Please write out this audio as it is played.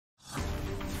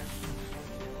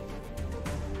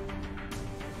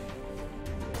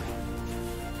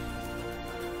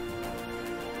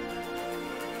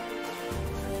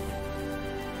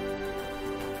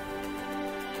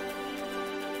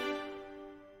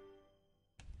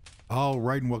All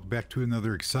right, and welcome back to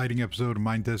another exciting episode of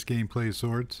Minetest Gameplay of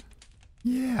Sorts.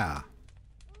 Yeah.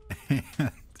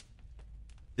 And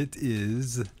it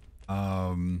is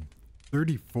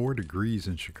 34 degrees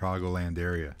in Chicagoland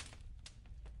area.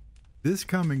 This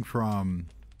coming from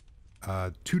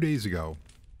 2 days ago,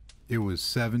 it was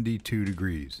 72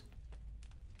 degrees.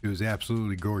 It was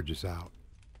absolutely gorgeous out.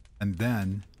 And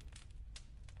then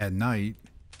at night,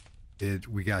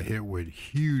 we got hit with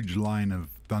huge line of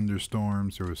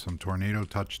thunderstorms. There was some tornado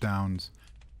touchdowns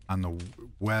on the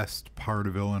west part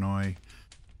of Illinois,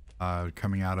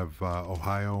 coming out of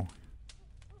Ohio,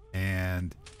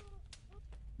 and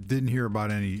didn't hear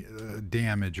about any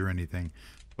damage or anything.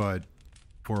 But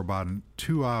for about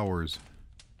 2 hours,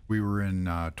 we were in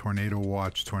tornado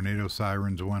watch. Tornado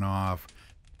sirens went off.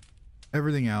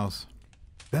 Everything else.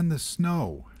 Then the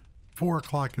snow. 4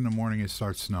 o'clock in the morning, it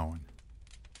starts snowing.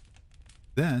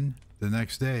 Then, the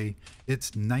next day,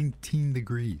 it's 19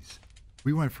 degrees.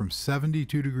 We went from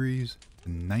 72 degrees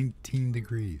to 19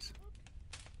 degrees.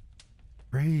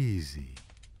 Crazy.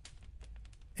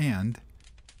 And,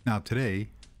 now today,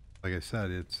 like I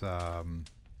said, it's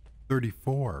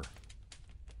 34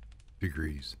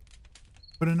 degrees.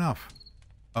 But enough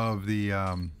of the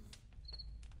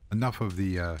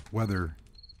weather.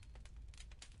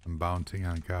 I'm bouncing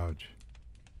on the couch.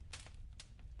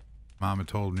 Mama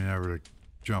told me never to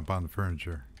jump on the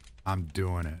furniture. I'm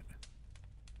doing it.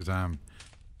 Because I'm...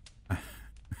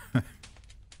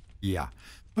 yeah.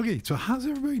 Okay, so how's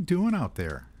everybody doing out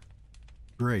there?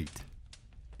 Great.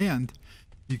 And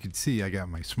you can see I got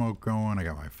my smoke going. I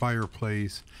got my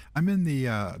fireplace. I'm in the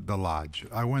lodge.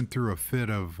 I went through a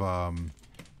fit of...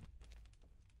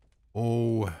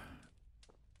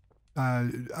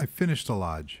 I finished the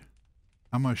lodge.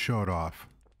 I'm going to show it off.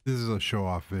 This is a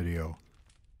show-off video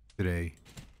today.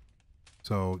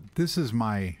 So this is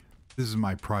my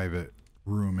private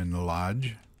room in the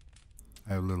lodge.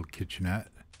 I have a little kitchenette.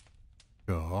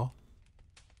 Cool.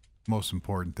 Most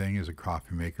important thing is a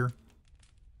coffee maker.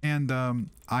 And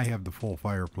I have the full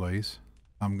fireplace.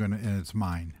 And it's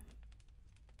mine.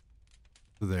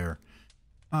 So there.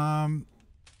 Kind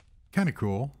of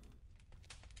cool.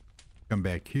 Come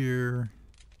back here.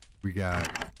 We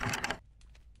got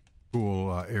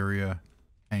cool area,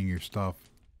 hang your stuff,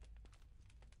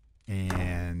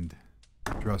 and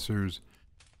dressers.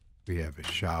 We have a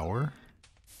shower.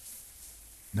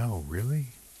 No, really?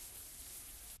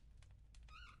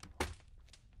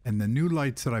 And the new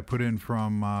lights that I put in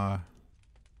from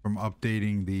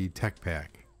updating the tech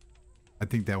pack. I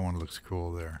think that one looks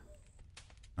cool there.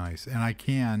 Nice. And I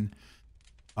can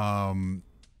oh,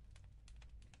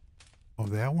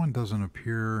 that one doesn't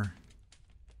appear.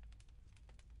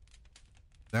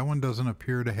 That one doesn't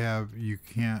appear to have, you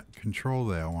can't control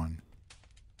that one.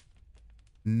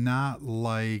 Not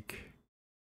like,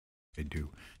 I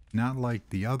do. Not like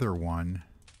the other one,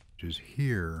 which is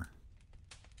here.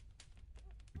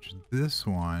 Which this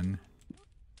one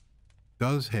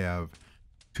does have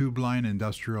tube line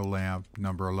industrial lamp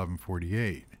number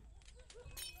 1148.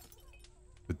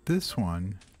 But this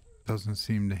one doesn't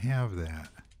seem to have that.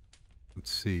 Let's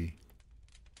see.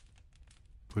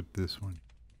 Put this one.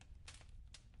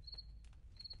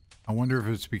 I wonder if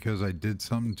it's because I did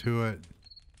something to it.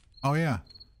 Oh yeah.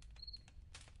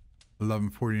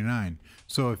 1149.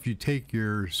 So if you take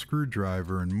your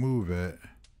screwdriver and move it.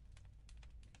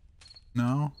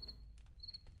 No?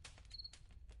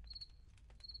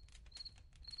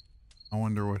 I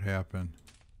wonder what happened.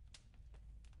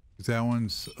 Because that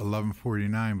one's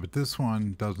 1149, but this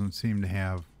one doesn't seem to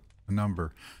have a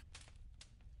number.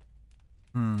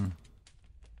 Oh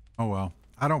well.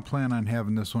 I don't plan on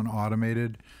having this one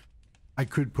automated. I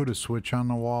could put a switch on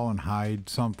the wall and hide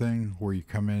something where you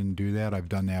come in and do that. I've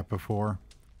done that before.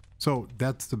 So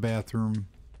that's the bathroom.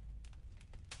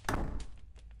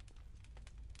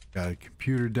 Got a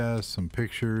computer desk, some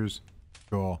pictures.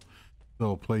 Cool.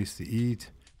 Little place to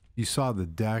eat. You saw the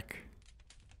deck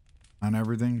on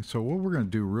everything. So what we're going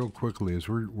to do real quickly is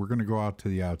we're going to go out to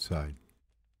the outside.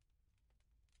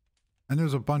 And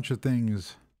there's a bunch of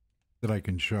things that I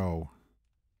can show.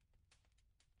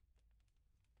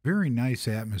 Very nice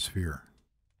atmosphere.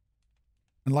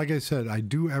 And like I said, I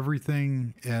do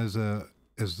everything as a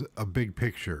big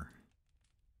picture.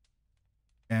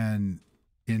 And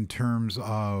in terms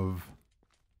of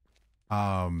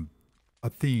a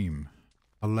theme,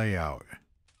 a layout.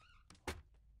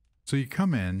 So you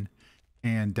come in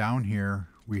and down here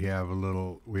we have a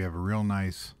real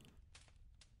nice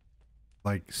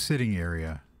like sitting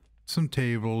area. Some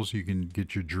tables, you can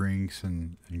get your drinks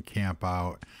and camp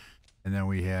out. And then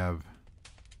we have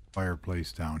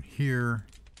fireplace down here.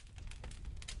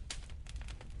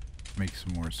 make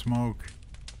some more smoke,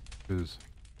 because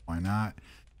why not?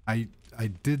 I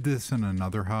did this in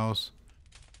another house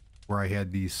where I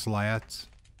had these slats.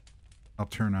 I'll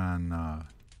turn on,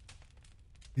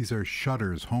 these are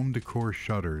shutters, home decor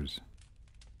shutters.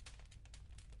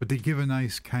 But they give a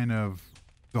nice kind of,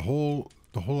 the whole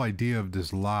idea of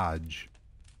this lodge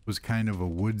was kind of a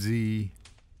woodsy,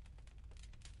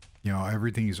 you know,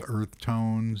 everything is earth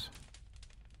tones.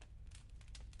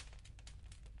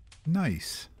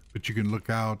 Nice. But you can look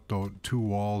out, the two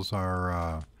walls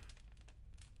are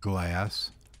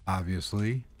glass,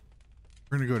 obviously.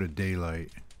 We're gonna go to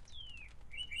daylight.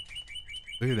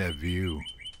 Look at that view.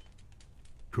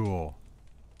 Cool.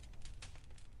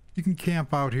 You can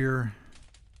camp out here.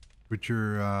 Put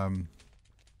your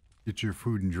get your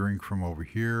food and drink from over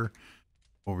here.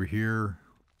 Over here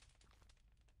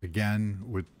again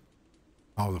with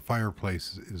the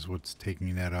fireplace is what's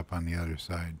taking that up on the other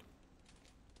side.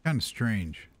 Kind of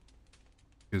strange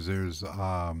because there's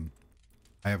I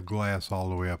have glass all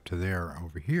the way up to there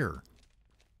over here,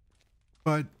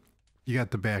 but you got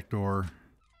the back door,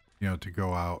 you know, to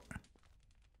go out.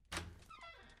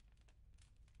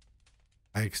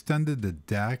 I extended the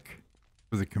deck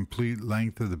for the complete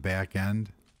length of the back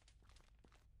end.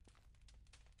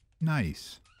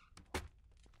 Nice.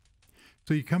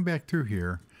 So you come back through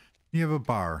here, you have a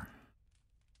bar.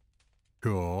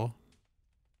 Cool.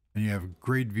 And you have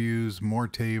great views, more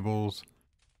tables.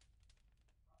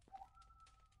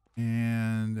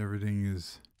 And everything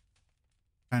is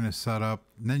kind of set up.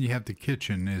 And then you have the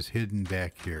kitchen is hidden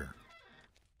back here.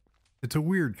 It's a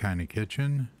weird kind of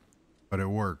kitchen, but it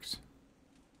works.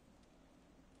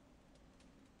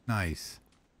 Nice.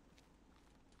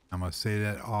 I'm going to say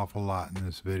that awful lot in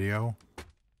this video.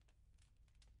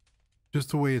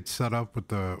 Just the way it's set up with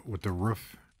the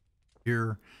roof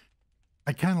here.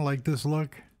 I kind of like this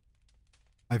look.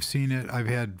 I've seen it. I've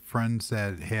had friends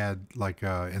that had like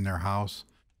in their house,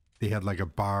 they had like a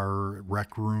bar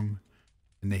rec room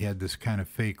and they had this kind of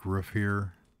fake roof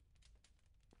here.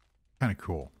 Kind of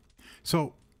cool.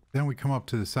 So then we come up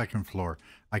to the second floor.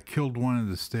 I killed one of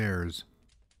the stairs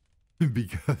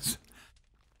because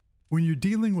when you're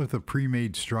dealing with a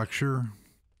pre-made structure,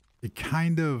 it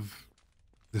kind of,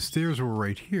 the stairs were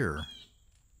right here,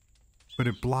 but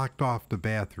it blocked off the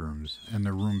bathrooms and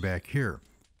the room back here.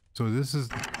 So this is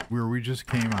where we just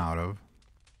came out of.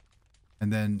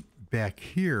 And then back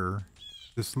here,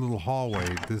 this little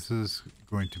hallway, this is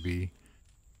going to be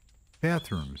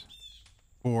bathrooms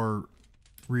for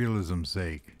realism's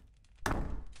sake.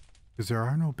 Because there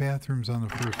are no bathrooms on the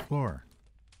first floor.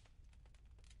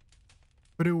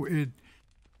 But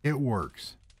it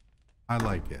works. I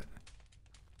like it.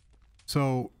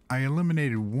 So I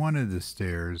eliminated one of the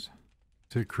stairs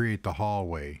to create the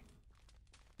hallway.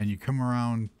 And you come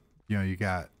around, you know, you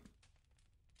got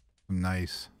some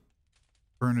nice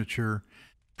furniture.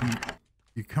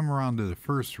 You come around to the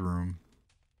first room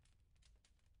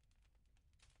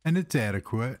and it's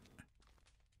adequate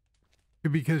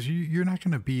because you're not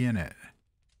going to be in it.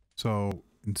 So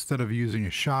instead of using a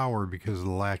shower because of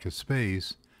the lack of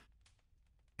space,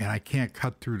 and I can't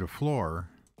cut through the floor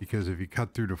because if you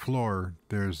cut through the floor,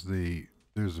 there's the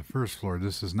first floor.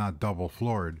 This is not double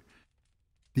floored.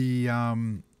 The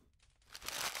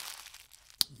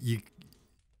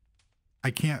I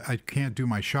can't do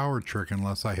my shower trick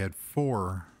unless I had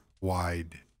 4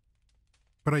 wide.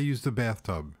 But I used a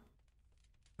bathtub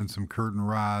and some curtain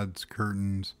rods,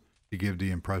 curtains to give the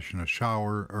impression of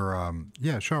shower or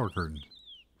yeah, shower curtains.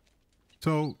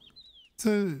 So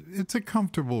it's a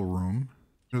comfortable room.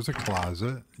 There's a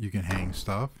closet. You can hang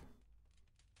stuff.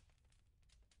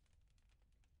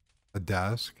 A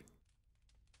desk.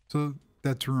 So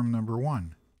that's room number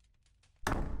 1.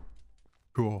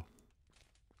 Cool.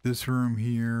 This room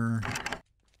here.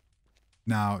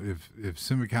 Now, if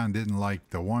Simicon didn't like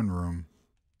the one room,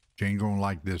 Jane gonna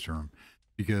like this room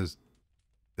because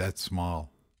that's small.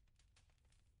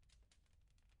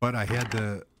 But I had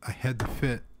to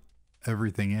fit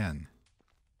everything in.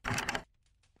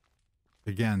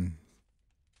 Again,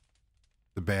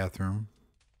 the bathroom.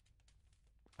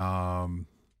 Mom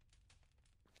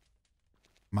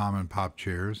and pop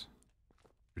chairs,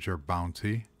 which are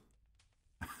bouncy.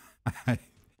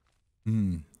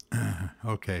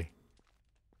 Okay.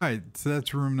 All right, so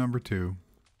that's room number 2.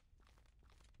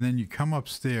 Then you come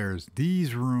upstairs.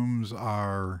 These rooms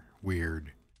are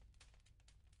weird,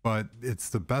 but it's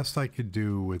the best I could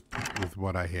do with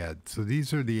what I had. So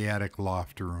these are the attic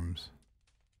loft rooms.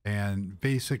 And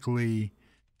basically,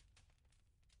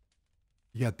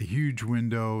 you got the huge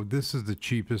window. This is the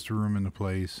cheapest room in the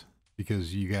place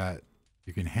because you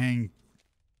can hang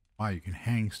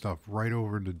stuff right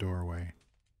over the doorway.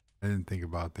 I didn't think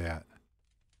about that.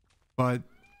 But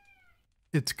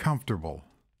it's comfortable.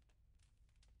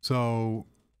 So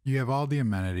you have all the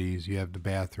amenities, you have the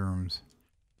bathrooms,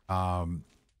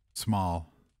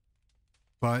 small.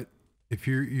 But if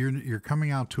you're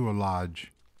coming out to a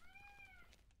lodge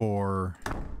for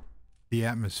the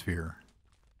atmosphere,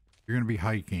 you're going to be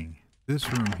hiking.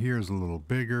 This room here is a little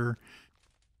bigger.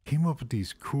 Came up with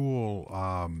these cool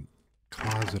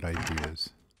closet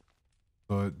ideas.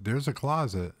 So there's a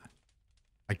closet.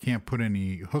 I can't put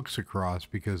any hooks across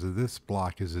because of this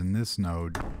block is in this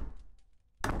node.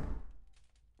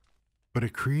 But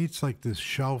it creates like this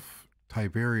shelf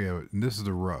type area, and this is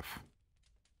the roof.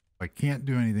 I can't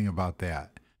do anything about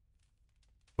that.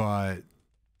 But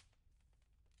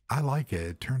I like it.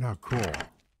 It turned out cool.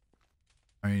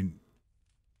 I mean,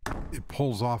 it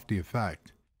pulls off the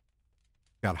effect.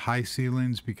 Got high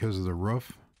ceilings because of the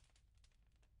roof.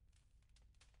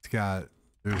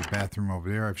 There's a bathroom over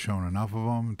there. I've shown enough of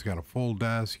them. It's got a full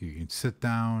desk. You can sit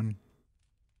down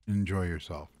and enjoy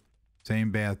yourself.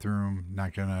 Same bathroom.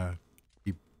 Not gonna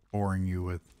keep boring you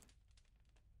with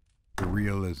the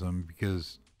realism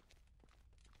because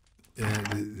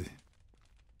this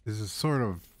is sort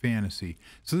of fantasy.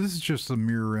 So this is just a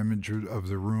mirror image of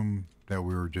the room that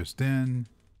we were just in.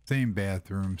 Same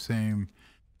bathroom, same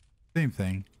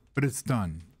thing, but it's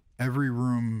done. Every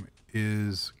room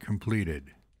is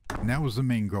completed. And that was the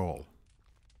main goal,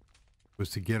 was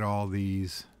to get all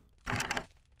these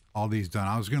done.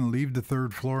 I was going to leave the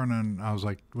third floor, and then I was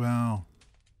like, well,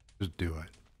 just do it.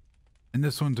 And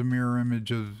this one's a mirror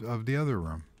image of the other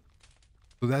room.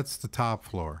 So that's the top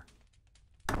floor.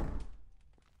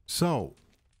 So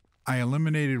I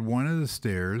eliminated one of the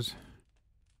stairs.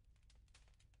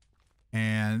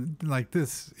 And like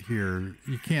this here,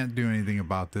 you can't do anything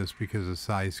about this because of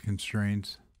size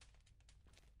constraints.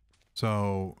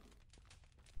 So,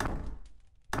 and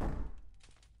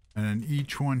then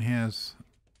each one has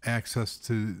access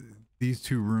to, these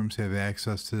two rooms have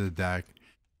access to the deck.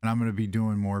 And I'm going to be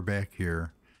doing more back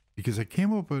here because I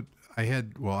came up with, I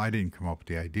didn't come up with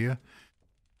the idea.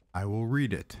 I will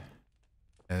read it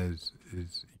as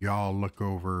y'all look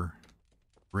over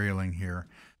railing here.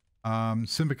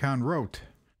 Simbicon wrote,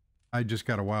 I just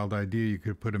got a wild idea. You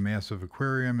could put a massive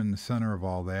aquarium in the center of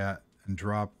all that and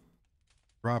drop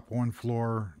one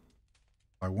floor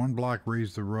by one block,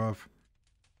 raise the roof,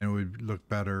 and it would look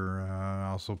better.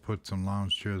 Also put some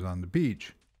lounge chairs on the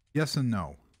beach. Yes and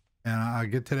no. And I'll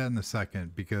get to that in a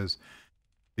second because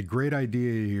the great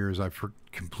idea here is I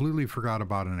completely forgot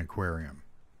about an aquarium,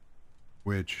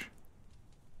 which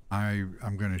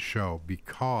I'm going to show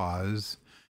because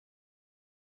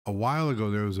a while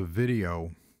ago there was a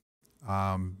video,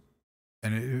 and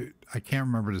I can't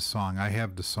remember the song. I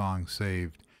have the song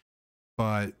saved,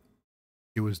 but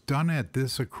it was done at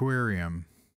this aquarium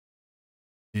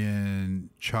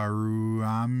in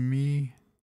Charuami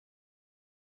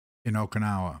in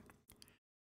Okinawa.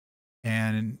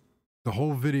 And the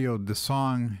whole video, the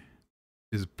song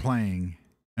is playing,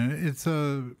 and it's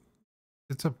a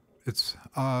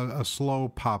slow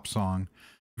pop song,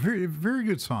 very, very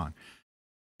good song.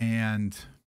 And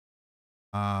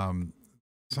the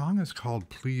song is called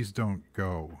Please Don't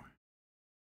Go.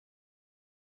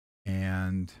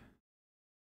 And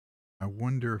I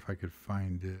wonder if I could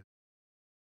find it.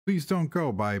 Please Don't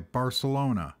Go by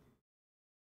Barcelona.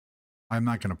 I'm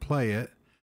not going to play it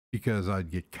because I'd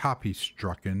get copy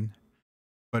strucken,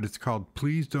 but it's called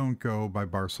Please Don't Go by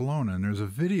Barcelona. And there's a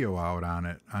video out on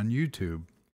it on YouTube.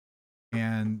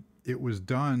 And it was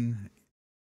done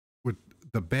with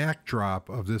the backdrop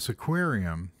of this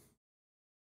aquarium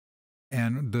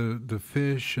and the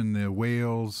fish and the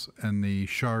whales and the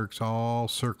sharks all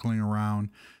circling around,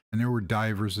 and there were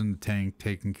divers in the tank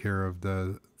taking care of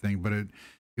the thing. But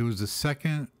it was the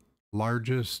second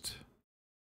largest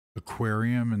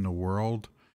aquarium in the world,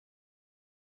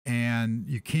 and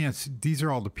you can't see, these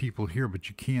are all the people here, but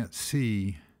you can't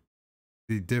see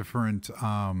the different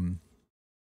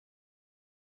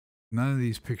none of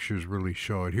these pictures really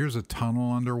show it. Here's a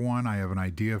tunnel under one. I have an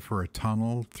idea for a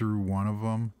tunnel through one of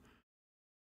them.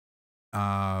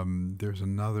 There's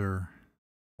another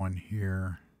one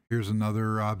here. Here's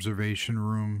another observation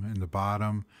room in the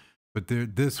bottom. But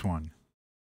this one,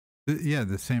 yeah,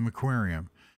 the same aquarium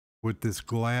with this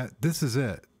glass. This is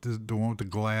it. The one with the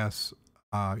glass.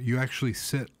 You actually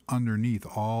sit underneath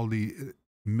all the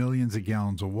millions of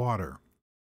gallons of water.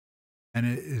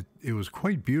 And it was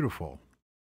quite beautiful.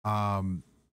 But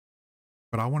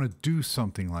I want to do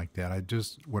something like that.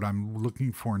 What I'm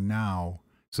looking for now,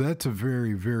 so that's a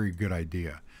very, very good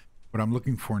idea. What I'm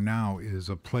looking for now is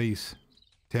a place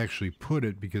to actually put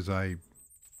it, because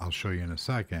I'll show you in a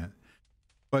second.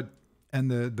 But,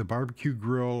 and the barbecue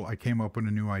grill, I came up with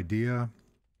a new idea.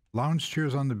 Lounge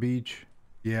chairs on the beach.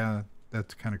 Yeah,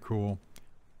 that's kind of cool.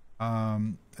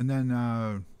 And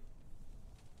then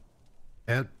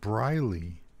at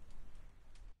Briley,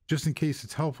 just in case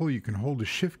it's helpful, you can hold the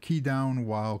shift key down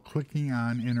while clicking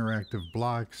on interactive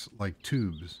blocks like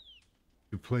tubes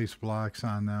to place blocks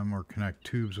on them or connect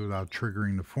tubes without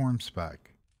triggering the form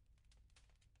spec.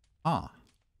 Ah.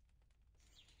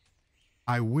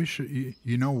 I wish,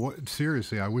 you know what,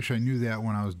 seriously, I wish I knew that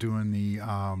when I was doing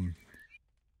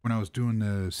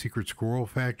the secret squirrel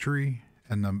factory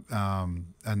and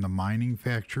the mining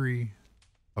factory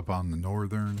up on the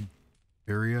northern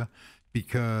area,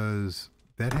 because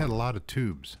that had a lot of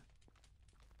tubes,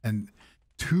 and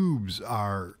tubes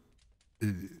are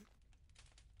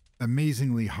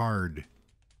amazingly hard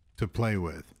to play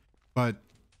with. But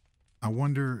I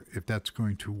wonder if that's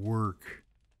going to work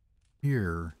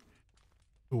here.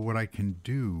 So what I can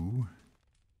do,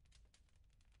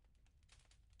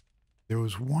 there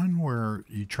was one where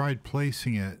you tried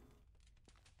placing it.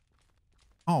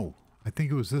 Oh, I think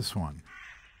it was this one.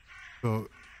 So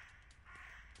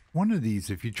one of these,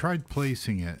 if you tried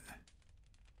placing it,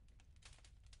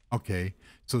 okay,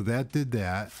 so that did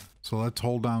that. So let's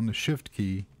hold down the shift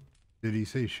key. Did he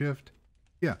say shift?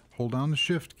 Yeah, hold down the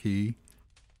shift key.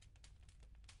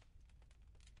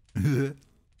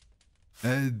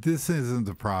 This isn't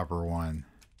the proper one,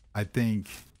 I think,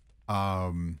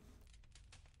 and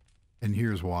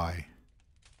here's why.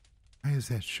 Why is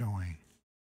that showing?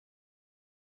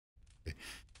 Okay.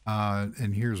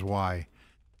 And here's why.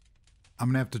 I'm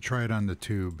gonna have to try it on the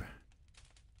tube.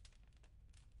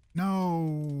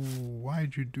 No,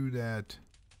 why'd you do that?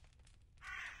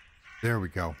 There we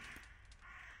go.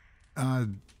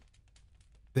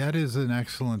 That is an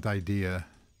excellent idea,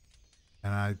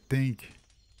 and I think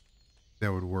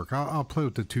that would work. I'll play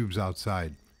with the tubes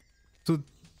outside. So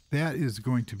that is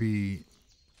going to be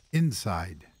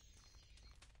inside.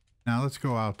 Now let's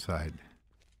go outside.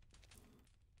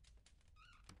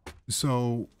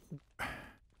 So,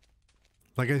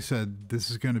 like I said,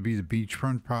 this is going to be the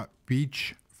beachfront.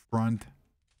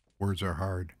 Words are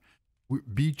hard.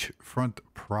 Beachfront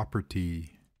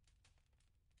property.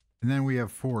 And then we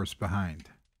have forest behind.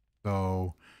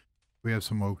 So we have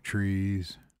some oak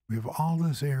trees. We have all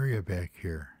this area back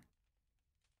here.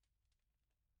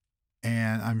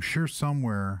 And I'm sure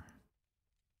somewhere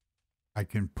I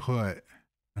can put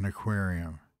an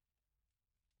aquarium.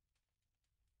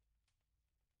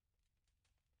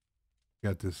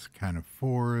 Got this kind of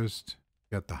forest.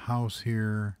 Got the house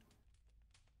here.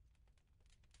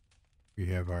 We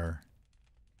have our...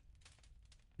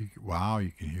 wow,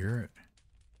 you can hear it.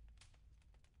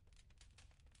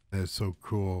 That's so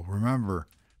cool. Remember,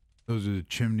 those are the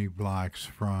chimney blocks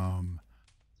from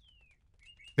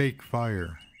Fake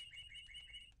Fire.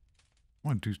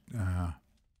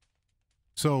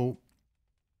 So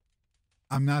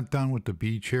I'm not done with the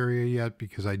beach area yet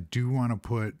because I do want to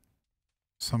put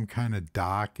some kind of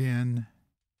dock in.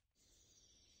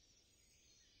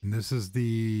 And this is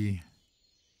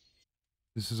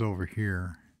over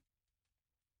here.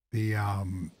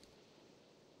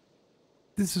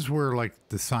 This is where like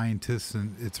the scientists,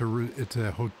 and it's a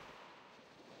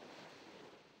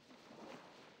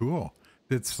cool.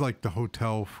 It's like the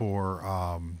hotel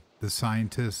for the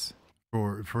scientists,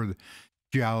 for the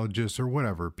geologists or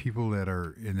whatever, people that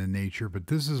are in the nature. But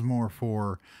this is more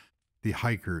for the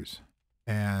hikers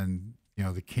and, you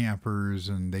know, the campers,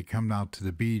 and they come out to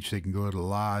the beach. They can go to the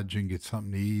lodge and get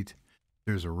something to eat.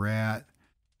 There's a rat.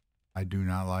 I do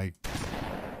not like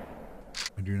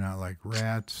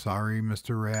rats. Sorry,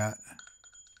 Mr. Rat.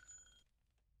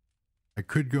 I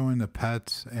could go into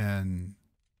pets and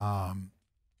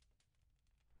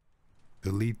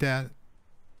delete that.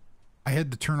 I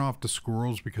had to turn off the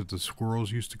squirrels because the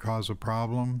squirrels used to cause a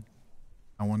problem.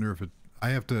 I wonder if I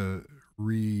have to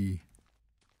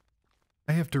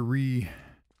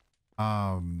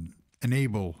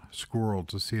enable squirrel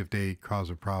to see if they cause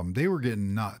a problem. They were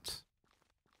getting nuts.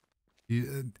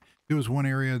 There was one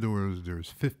area there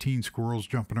was 15 squirrels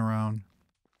jumping around,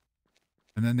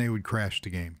 and then they would crash the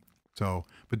game. So,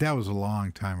 but that was a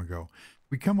long time ago.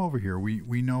 We come over here.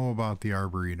 We know about the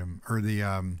arboretum or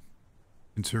the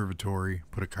conservatory.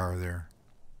 Put a car there.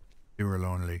 They were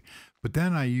lonely. But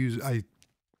then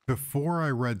before I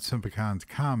read Simpicon's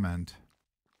comment,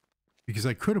 because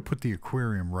I could have put the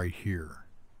aquarium right here,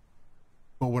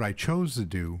 but what I chose to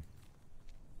do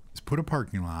is put a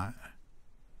parking lot.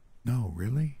 No,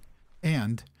 really?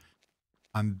 And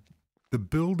the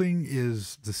building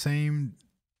is the same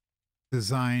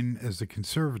design as the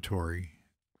conservatory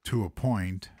to a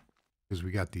point, because we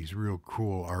got these real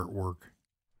cool artwork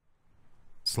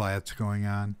slats going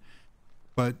on.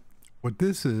 But what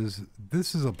this is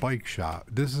a bike shop.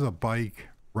 This is a bike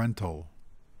rental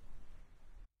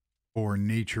for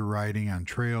nature riding on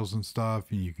trails and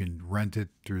stuff, and you can rent it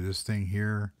through this thing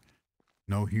here.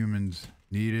 No humans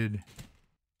needed.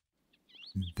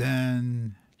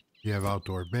 Then you have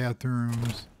outdoor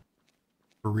bathrooms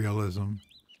for realism,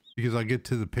 because I'll get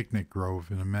to the picnic grove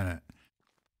in a minute.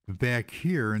 Back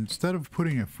here, instead of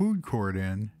putting a food court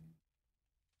in,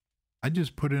 I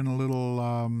just put in a little,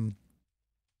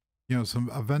 you know,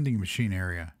 a vending machine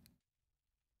area.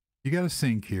 You got a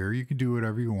sink here. You can do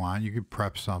whatever you want. You could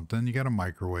prep something. You got a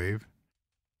microwave.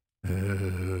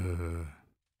 I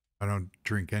don't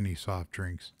drink any soft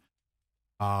drinks.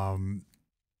 ATM,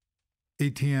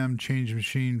 change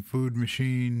machine, food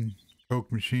machine,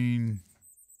 Coke machine.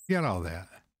 You got all that.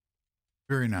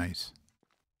 Very nice.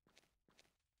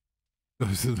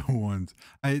 Those are the ones.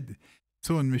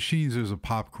 So in machines, there's a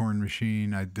popcorn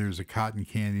machine. There's a cotton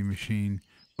candy machine.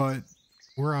 But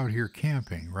we're out here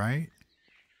camping, right?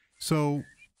 So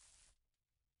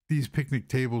these picnic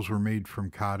tables were made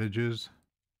from cottages,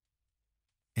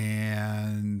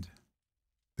 and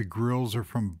the grills are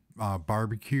from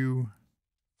barbecue,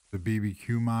 the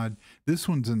BBQ mod. This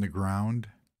one's in the ground,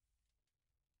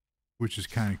 which is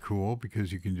kind of cool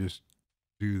because you can just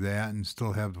do that and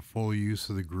still have the full use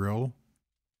of the grill,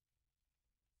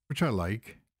 which I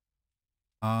like.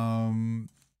 But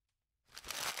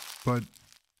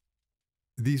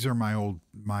these are my old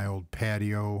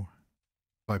patio.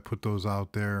 So I put those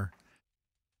out there,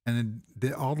 and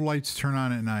all the lights turn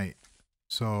on at night.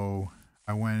 So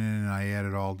I went in and I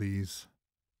added all these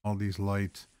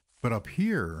lights. But up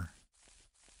here,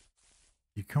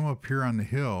 you come up here on the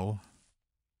hill,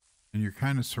 and you're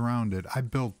kind of surrounded. I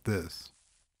built this,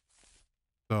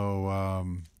 so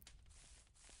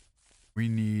we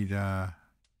need. I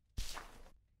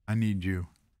need you.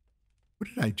 What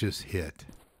did I just hit?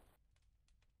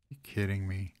 Are you kidding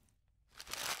me?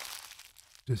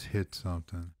 Just hit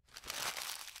something.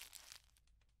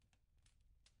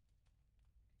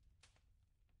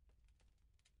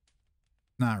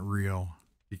 Not real,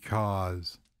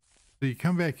 because so you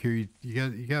come back here.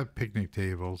 You got picnic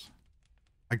tables.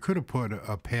 I could have put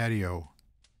a patio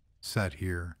set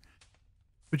here,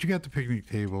 but you got the picnic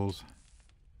tables.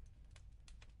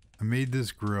 I made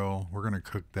this grill. We're gonna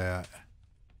cook that.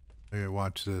 Okay,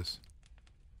 watch this.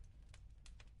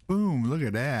 Boom! Look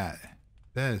at that.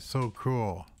 That is so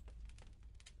cool.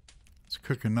 Let's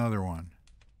cook another one.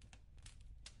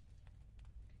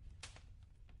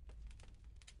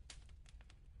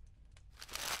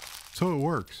 So it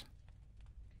works.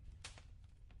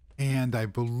 And I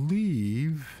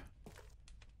believe,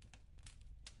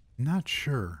 not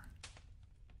sure.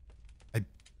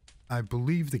 I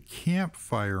believe the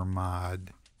campfire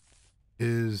mod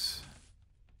is,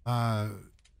 I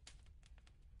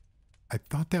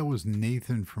thought that was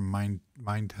Nathan from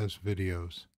Minetest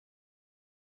videos.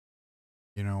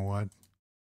 You know what?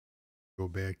 Go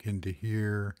back into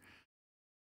here.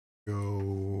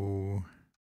 Go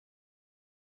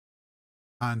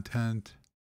content.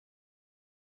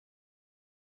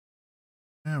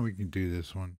 Yeah, we can do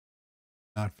this one.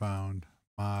 Not found.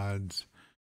 Mods.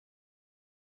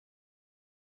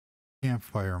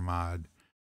 Campfire mod.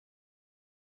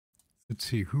 Let's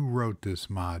see who wrote this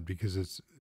mod, because it's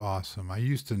awesome. I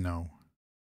used to know.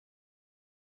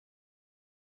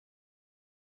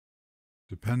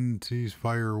 Dependencies,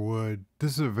 firewood.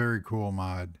 This is a very cool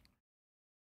mod.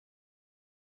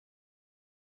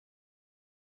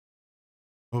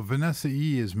 Well, Vanessa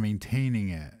E is maintaining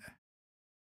it.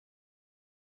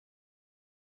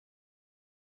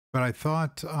 But I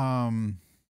thought,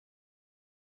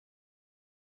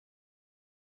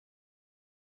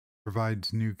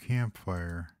 provides new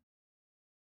campfire.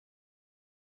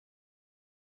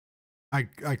 I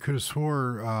could have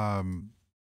swore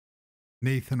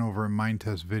Nathan over at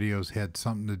Minetest videos had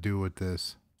something to do with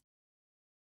this.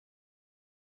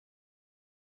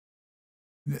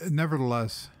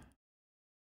 Nevertheless,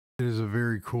 it is a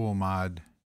very cool mod.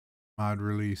 Mod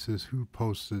releases. Who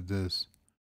posted this?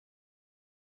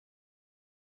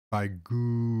 By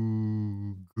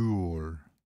Google.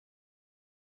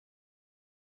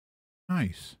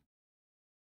 Nice.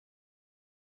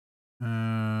 Huh.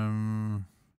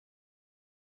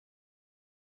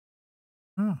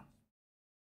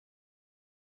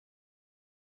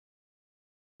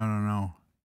 I don't know.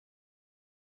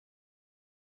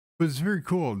 But it's very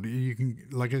cool. You can,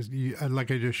 like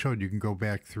I just showed, you can go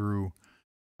back through.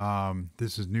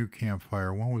 This is new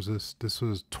campfire. When was this? This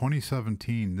was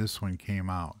 2017. This one came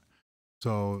out.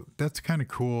 So that's kind of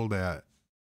cool, that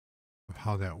of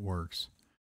how that works.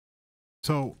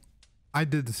 So I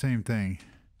did the same thing.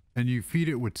 And you feed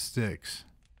it with sticks.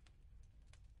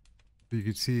 You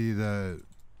can see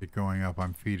it going up.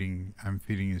 I'm feeding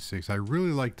you sticks. I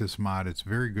really like this mod. It's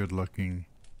very good looking.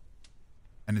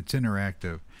 And it's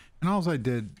interactive. And all I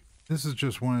did, this is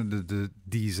just one of the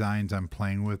designs I'm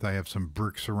playing with. I have some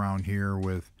bricks around here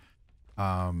with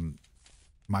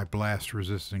my blast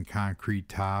resistant concrete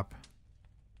top.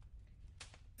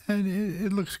 And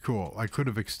it looks cool. I could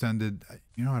have extended,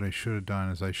 you know what I should have done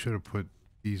is I should have put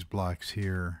these blocks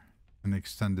here and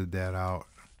extended that out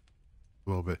a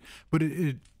little bit. But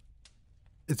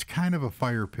it's kind of a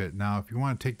fire pit. Now, if you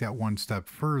want to take that one step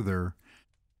further,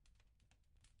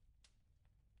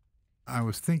 I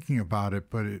was thinking about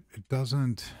it, but it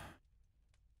doesn't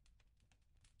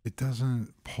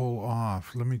pull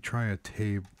off. Let me try a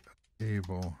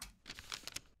table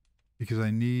because I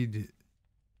need,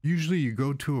 usually you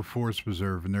go to a forest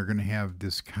preserve and they're going to have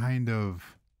this kind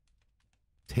of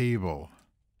table.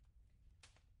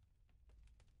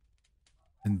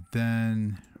 And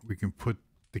then we can put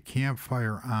the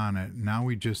campfire on it. Now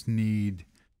we just need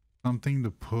something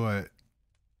to put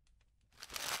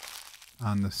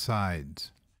on the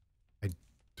sides. I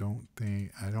don't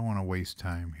want to waste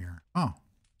time here. Oh.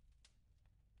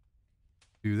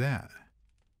 Do that.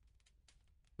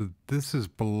 So this is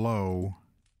below.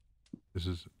 This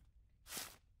is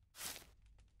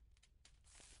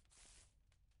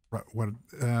what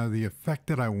the effect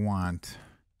that I want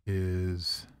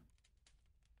is.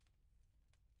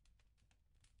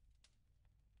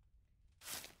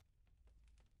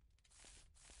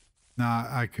 Now,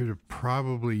 I could have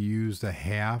probably used a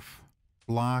half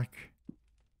block.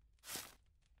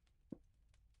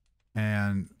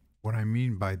 And what I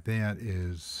mean by that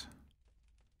is,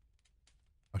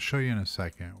 I'll show you in a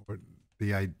second what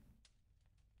I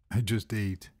just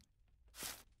ate.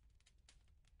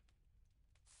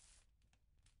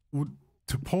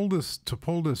 To pull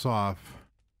this off,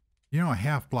 you know, a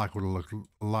half block would have looked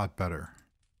a lot better.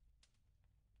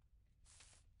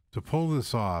 To pull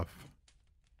this off,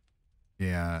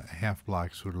 yeah, half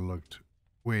blocks would have looked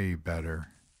way better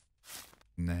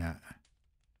than that.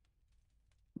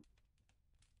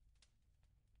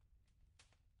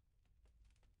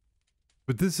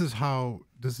 But this is how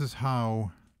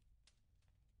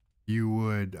you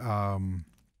would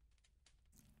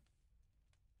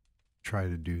try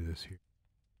to do this here.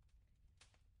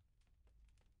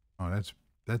 Oh,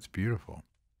 that's beautiful.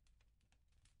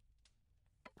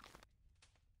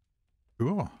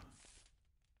 Cool.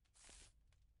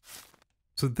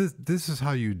 So this is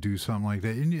how you do something like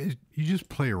that, and you just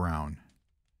play around.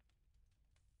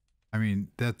 I mean,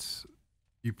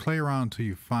 you play around until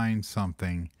you find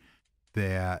something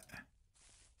that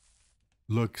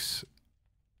looks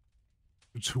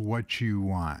to what you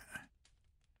want.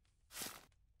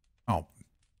 Oh,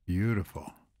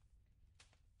 beautiful.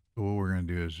 So what we're going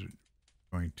to do is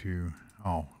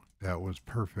oh, that was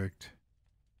perfect.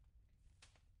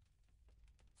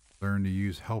 Learn to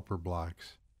use helper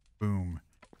blocks. Boom.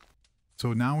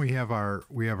 So now we have our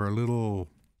little,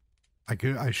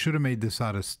 I should have made this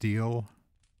out of steel,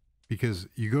 because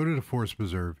you go to the forest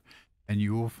preserve and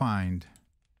you will find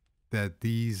that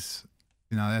these,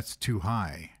 you know, that's too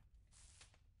high.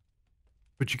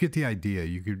 But you get the idea.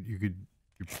 You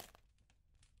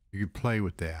could play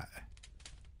with that.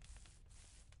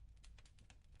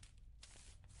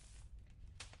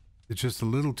 It's just a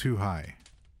little too high.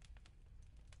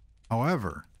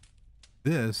 However,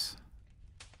 this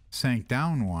sank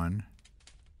down one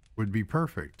would be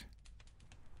perfect.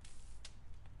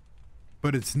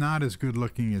 But it's not as good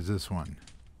looking as this one.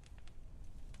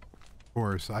 Of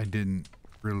course, I didn't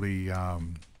really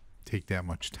take that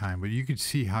much time, but you can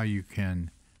see how you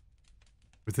can,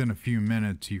 within a few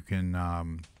minutes, you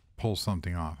can pull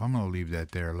something off. I'm going to leave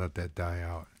that there, let that die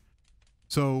out.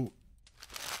 So,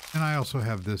 and I also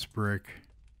have this brick.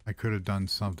 I could have done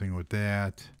something with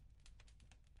that.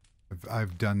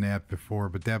 I've done that before,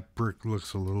 but that brick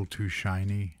looks a little too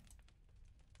shiny.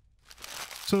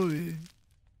 So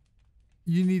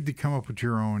you need to come up with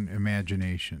your own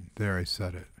imagination. There, I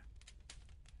said it.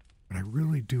 But I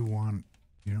really do want,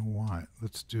 you know what?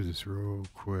 Let's do this real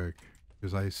quick,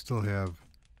 because I still have a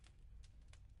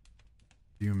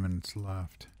few minutes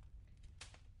left.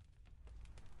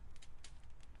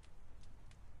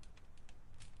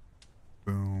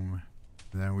 Boom.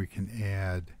 And then we can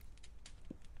add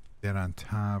that on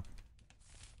top.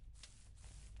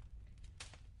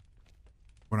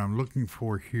 What I'm looking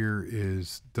for here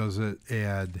is, does it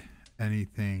add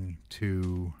anything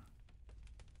to,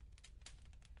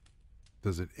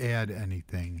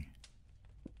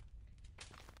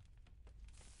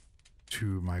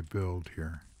 my build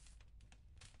here?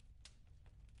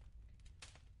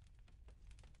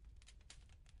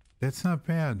 That's not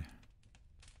bad.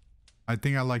 I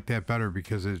think I like that better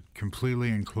because it completely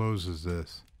encloses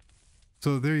this.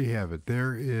 So there you have it.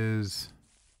 There is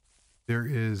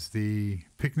the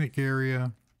picnic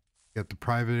area. You got the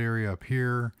private area up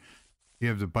here. You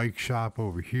have the bike shop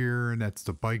over here, and that's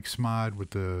the bikes mod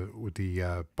with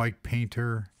the bike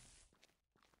painter.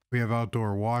 We have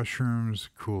outdoor washrooms,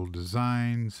 cool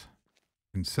designs,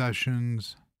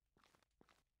 concessions.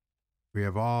 We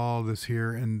have all this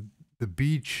here, and the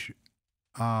beach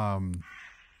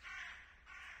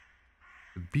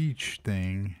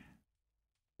thing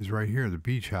is right here, the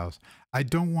beach house. I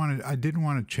didn't want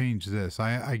to change this.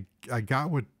 I got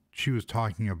what she was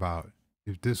talking about.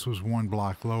 If this was one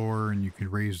block lower and you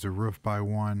could raise the roof by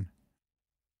one,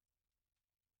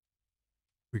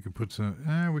 we could put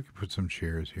some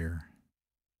chairs here.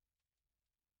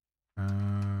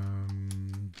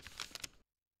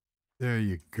 There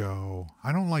you go.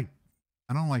 I don't like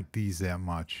these that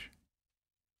much.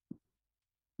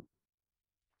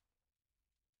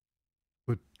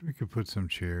 But we could put some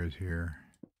chairs here.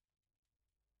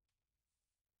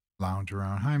 Lounge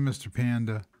around. Hi, Mr.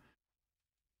 Panda.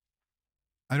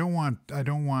 I don't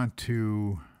want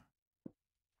to,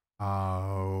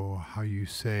 how you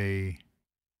say,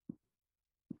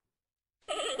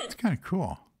 it's kind of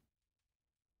cool.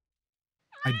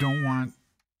 I don't want,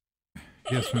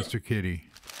 yes, Mr. Kitty.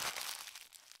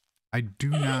 I do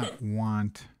not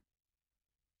want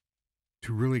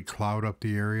to really cloud up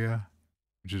the area,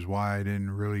 which is why I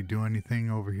didn't really do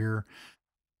anything over here.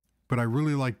 But I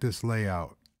really like this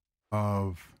layout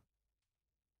of,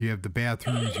 you have the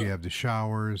bathrooms, you have the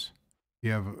showers,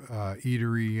 you have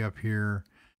eatery up here,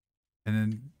 and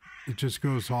then it just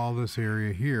goes to all this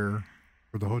area here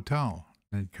for the hotel.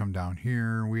 Then come down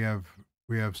here, we have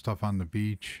stuff on the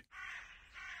beach.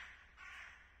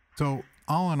 So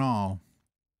all in all,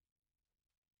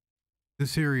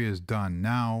 this area is done.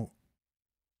 Now,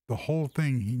 the whole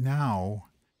thing now,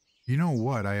 you know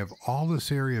what? I have all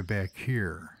this area back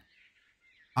here.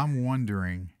 I'm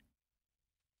wondering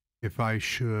if I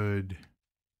should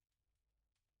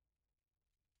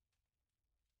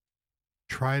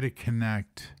try to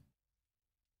connect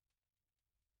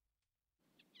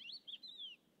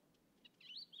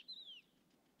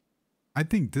I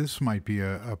think this might be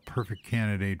a perfect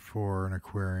candidate for an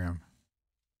aquarium.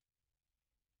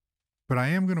 But I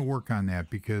am going to work on that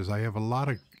because I have a lot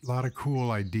of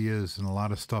cool ideas and a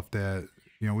lot of stuff that,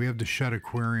 you know, we have the Shed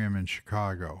Aquarium in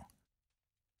Chicago.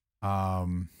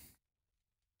 There's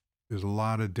a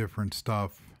lot of different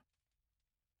stuff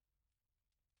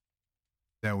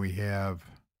that we have.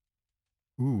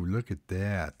 Ooh, look at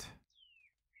that.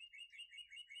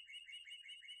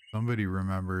 Somebody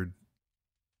remembered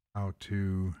how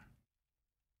to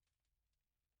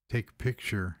take a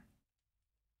picture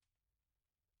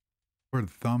for the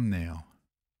thumbnail.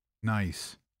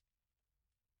 Nice.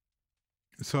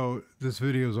 So this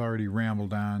video's already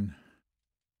rambled on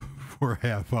for a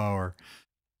half hour,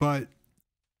 but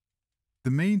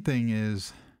the main thing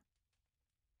is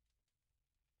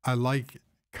I like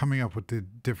coming up with the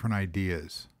different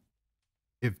ideas.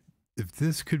 If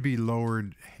this could be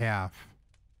lowered half,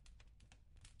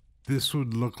 this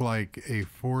would look like a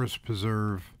forest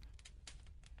preserve,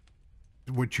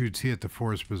 what you'd see at the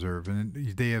forest preserve. And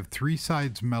they have 3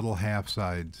 sides metal half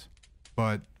sides,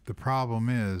 but the problem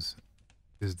is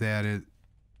that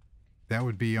that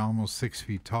would be almost 6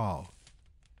 feet tall.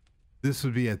 This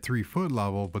would be at 3 foot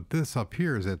level, but this up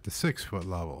here is at the 6 foot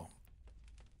level.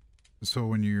 So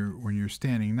when you're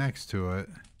standing next to it,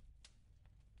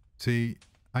 see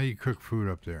how you cook food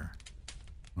up there?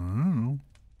 I don't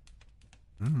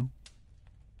know.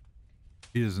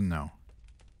 He doesn't know.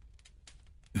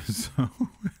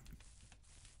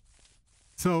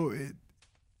 So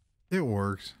it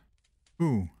works.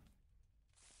 Ooh,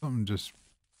 something just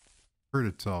hurt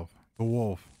itself. The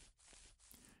wolf.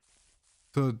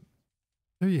 So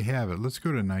there you have it. Let's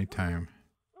go to nighttime.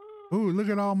 Ooh, look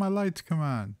at all my lights come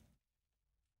on.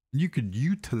 You could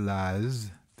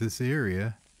utilize this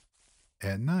area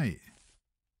at night.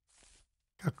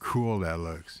 How cool that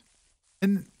looks.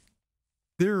 And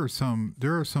there are some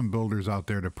builders out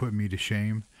there that put me to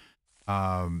shame,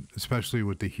 especially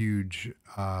with the huge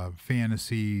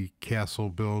fantasy castle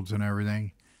builds and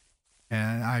everything.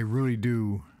 And I really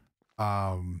do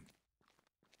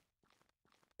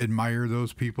admire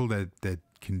those people that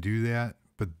can do that.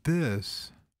 But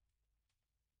this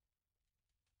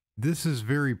is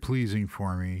very pleasing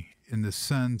for me in the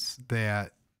sense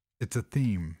that it's a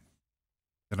theme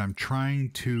that I'm trying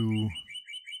to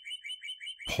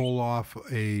pull off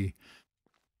and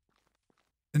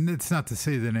it's not to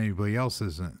say that anybody else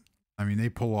isn't. I mean, they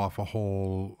pull off a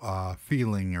whole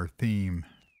feeling or theme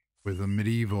with a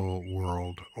medieval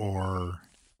world, or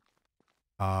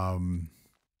whether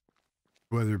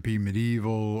it be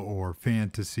medieval or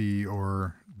fantasy,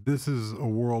 or this is a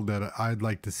world that I'd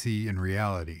like to see in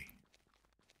reality.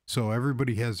 So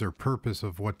everybody has their purpose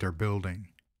of what they're building.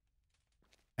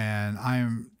 And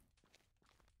I'm,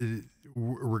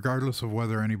 regardless of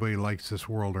whether anybody likes this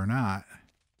world or not,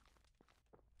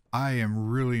 I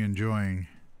am really enjoying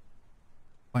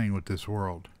playing with this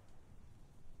world.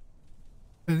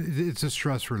 It's a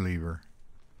stress reliever.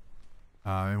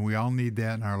 And we all need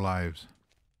that in our lives.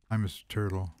 Hi, Mr.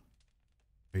 Turtle.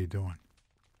 How you doing?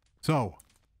 So,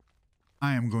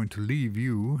 I am going to leave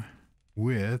you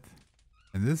with,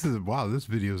 and this is, wow, this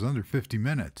video is under 50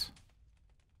 minutes.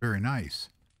 Very nice.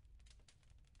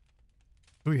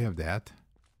 So we have that.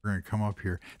 We're going to come up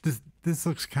here. This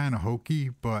looks kind of hokey,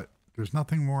 but there's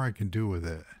nothing more I can do with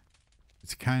it.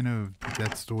 It's kind of,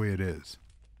 that's the way it is.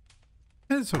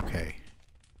 And it's okay.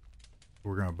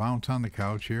 We're going to bounce on the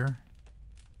couch here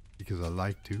because I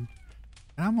like to. And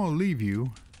I'm going to leave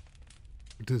you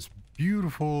with this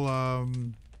beautiful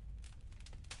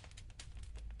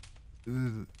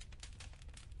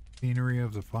scenery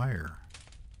of the fire.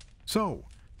 So,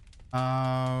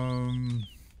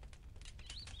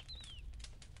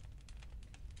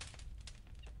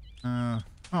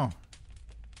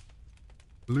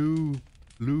 Lu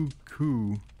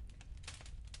Ku,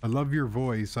 I love your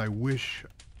voice. I wish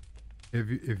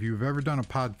if you've ever done a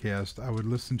podcast, I would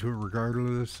listen to it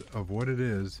regardless of what it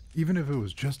is, even if it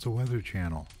was just a weather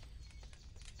channel.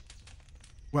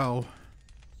 Well,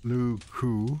 Lu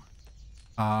Ku,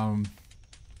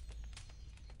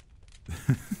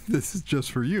 this is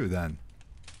just for you then.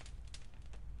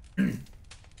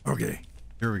 Okay,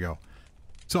 here we go.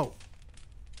 So,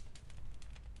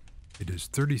 it is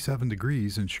 37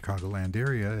 degrees in Chicagoland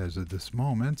area as of this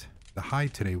moment. The high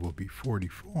today will be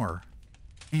 44,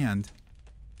 and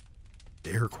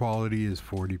the air quality is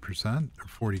 40% or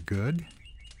 40 good.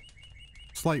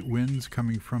 Slight winds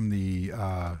coming from the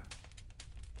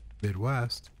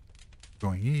Midwest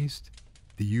going east.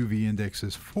 The UV index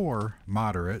is 4,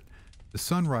 moderate. The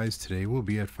sunrise today will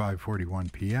be at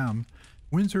 5:41 p.m.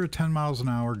 Winds are at 10 miles an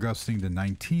hour, gusting to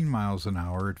 19 miles an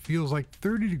hour. It feels like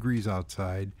 30 degrees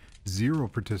outside. Zero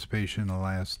participation in the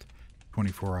last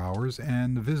 24 hours,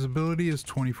 and the visibility is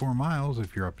 24 miles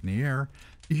if you're up in the air.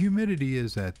 The humidity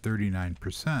is at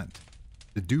 39%.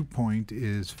 The dew point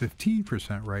is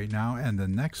 15% right now, and the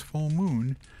next full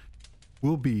moon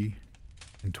will be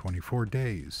in 24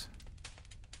 days.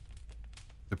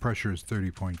 The pressure is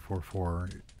 30.44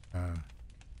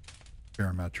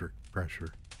 barometric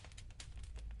pressure.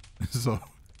 So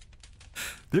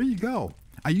there you go.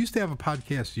 I used to have a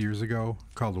podcast years ago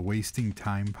called the Wasting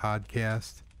Time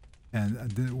Podcast,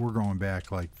 and we're going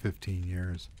back like 15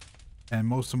 years.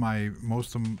 And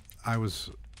I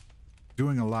was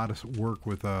doing a lot of work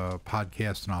with a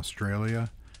podcast in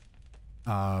Australia,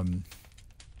 and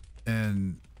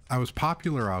I was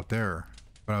popular out there,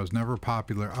 but I was never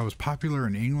popular. I was popular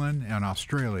in England and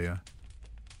Australia,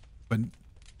 but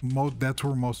that's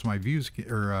where most of my views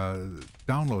or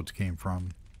downloads came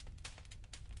from.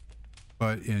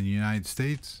 But in the United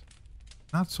States,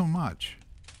 not so much.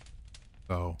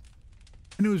 So,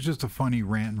 and it was just a funny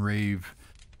rant and rave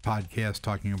podcast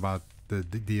talking about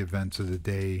the events of the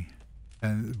day.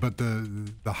 But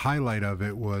the highlight of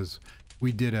it was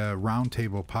we did a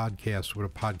roundtable podcast with a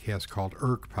podcast called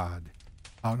ErkPod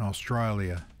out in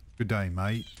Australia. Good day,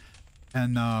 mate.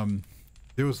 And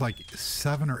there was like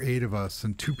 7 or 8 of us,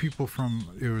 and 2 people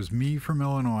it was me from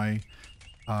Illinois,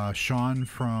 Sean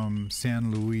from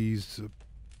San Luis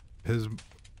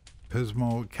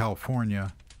Pismo,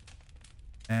 California,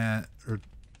 and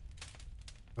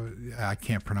I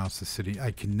can't pronounce the city.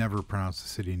 I can never pronounce the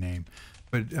city name.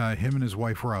 But him and his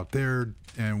wife were out there,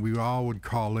 and we all would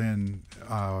call in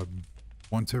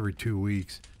once every 2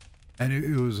 weeks, and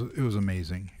it was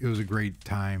amazing. It was a great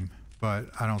time, but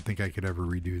I don't think I could ever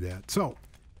redo that. So,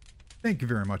 thank you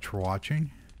very much for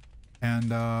watching,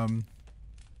 and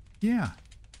yeah,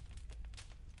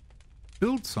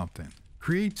 build something,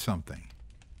 create something,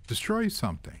 destroy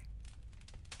something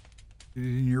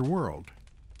in your world.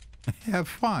 Have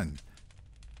fun.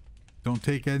 Don't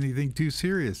take anything too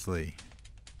seriously.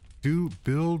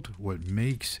 Build what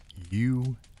makes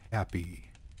you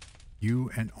happy. You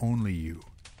and only you.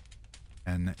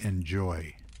 And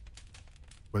enjoy.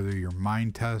 Whether you're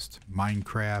Minetest,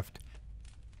 Minecraft,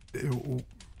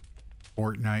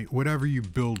 Fortnite, whatever you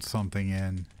build something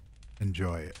in,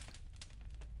 enjoy it.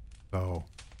 So,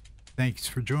 thanks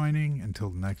for joining. Until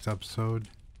the next episode.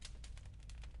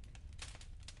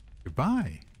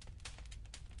 Goodbye.